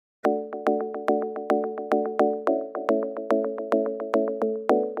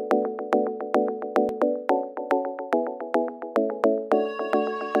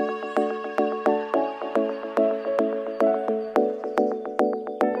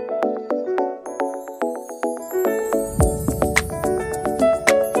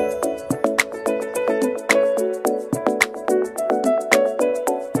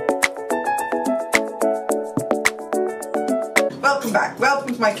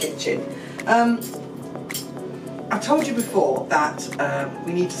kitchen. I told you before that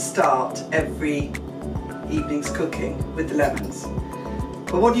we need to start every evening's cooking with the lemons.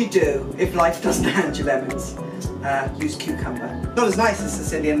 But what do you do if life doesn't hand you lemons? Use cucumber. Not as nice as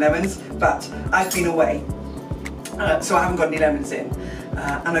Sicilian lemons, but I've been away, so I haven't got any lemons in.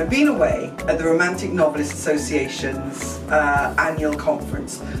 And I've been away at the Romantic Novelist Association's annual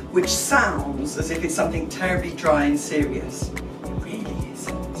conference, which sounds as if it's something terribly dry and serious. It really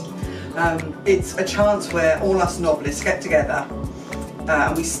isn't. It's a chance where all us novelists get together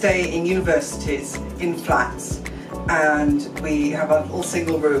and we stay in universities, in flats, and we have our little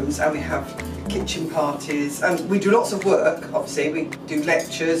single rooms and we have kitchen parties, and we do lots of work. Obviously we do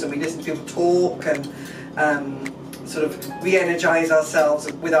lectures and we listen to people talk and sort of re-energise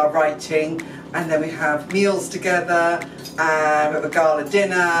ourselves with our writing, and then we have meals together and we have a gala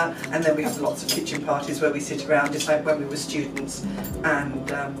dinner, and then we have lots of kitchen parties where we sit around just like when we were students and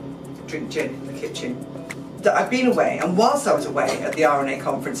drink gin in the kitchen. I've been away, and whilst I was away at the RNA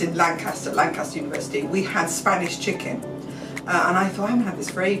conference in Lancaster University, we had Spanish chicken. And I thought, I'm going to have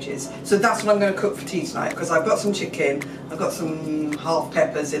this for ages. So that's what I'm going to cook for tea tonight, because I've got some chicken, I've got some half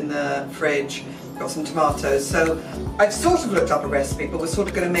peppers in the fridge, got some tomatoes. So I've sort of looked up a recipe, but we're sort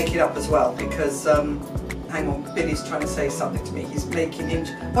of going to make it up as well, because, hang on, Billy's trying to say something to me. He's making him...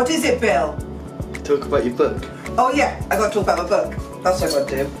 What is it, Bill? Talk about your book. Oh yeah, I've got to talk about my book. That's what I've got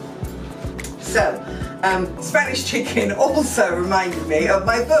to do. So, Spanish chicken also reminded me of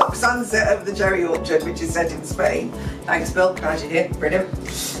my book, Sunset Over the Cherry Orchard, which is set in Spain. Thanks, Bill. Glad you're here. Brilliant.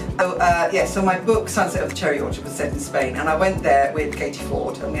 So, so my book, Sunset Over the Cherry Orchard, was set in Spain, and I went there with Katie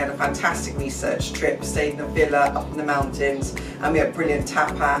Ford, and we had a fantastic research trip, stayed in a villa up in the mountains, and we had brilliant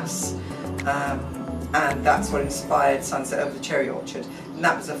tapas, and that's what inspired Sunset Over the Cherry Orchard. And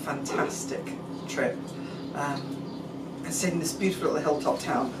that was a fantastic trip. In this beautiful little hilltop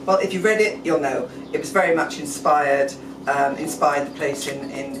town. Well, if you read it, you'll know it was very much inspired the place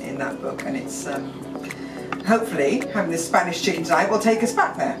in that book, and it's hopefully having this Spanish chicken tonight will take us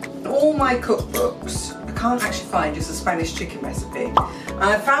back there. In all my cookbooks, I can't actually find just a Spanish chicken recipe, and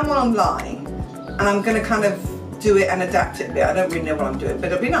I found one online, and I'm going to kind of do it and adapt it a bit. I don't really know what I'm doing,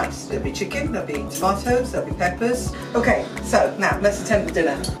 but it'll be nice. There'll be chicken, there'll be tomatoes, there'll be peppers. Okay, so now let's attempt the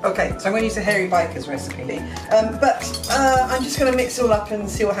dinner. Okay, so I'm going to use a Hairy Biker's recipe, but I'm just going to mix it all up and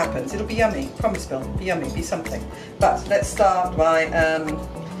see what happens. It'll be yummy, promise, Bill. Be yummy, be something. But let's start by,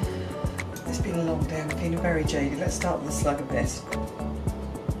 it's been a long day, I'm feeling very jaded. Let's start with a slug of this.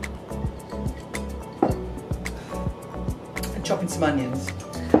 And chop in some onions.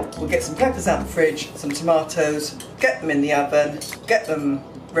 We'll get some peppers out of the fridge, some tomatoes, get them in the oven, get them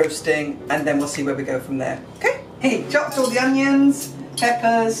roasting, and then we'll see where we go from there. Okay? Hey, chopped all the onions,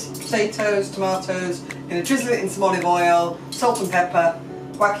 peppers, potatoes, tomatoes, gonna drizzle it in some olive oil, salt and pepper,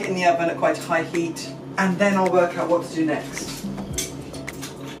 whack it in the oven at quite a high heat, and then I'll work out what to do next.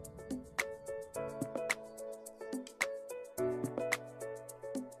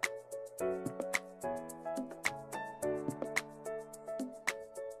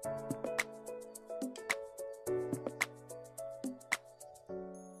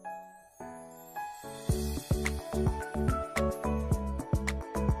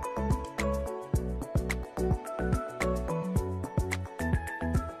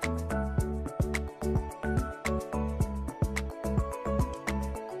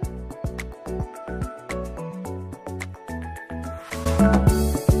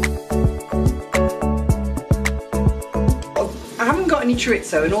 I haven't got any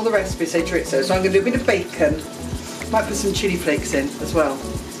chorizo, and all the recipes say chorizo, so I'm going to do a bit of bacon. Might put some chilli flakes in as well,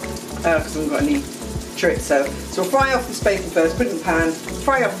 because I haven't got any chorizo. So we'll fry off this bacon first, put it in the pan,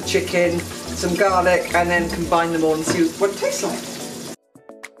 fry off the chicken, some garlic, and then combine them all and see what it tastes like.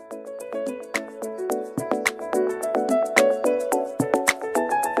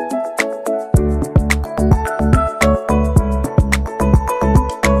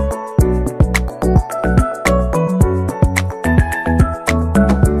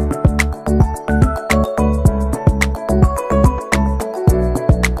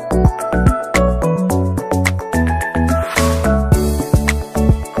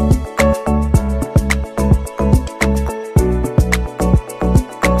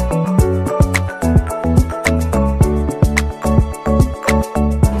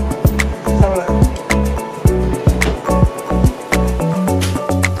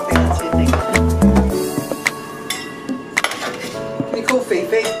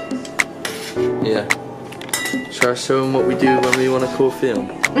 Yeah. Shall I show them what we do when we want to call film?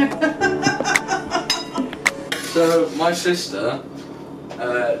 So my sister,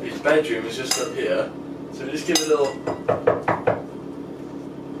 his bedroom is just up here. So just give a little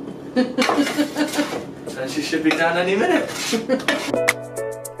And she should be done any minute.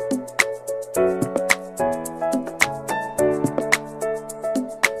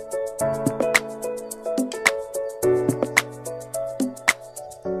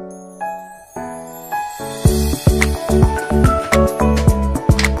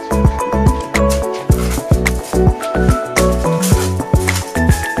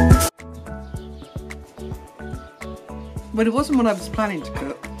 But it wasn't what I was planning to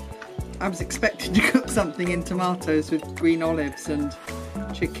cook. I was expecting to cook something in tomatoes with green olives and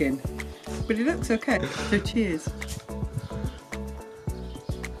chicken. But it looks okay. So cheers.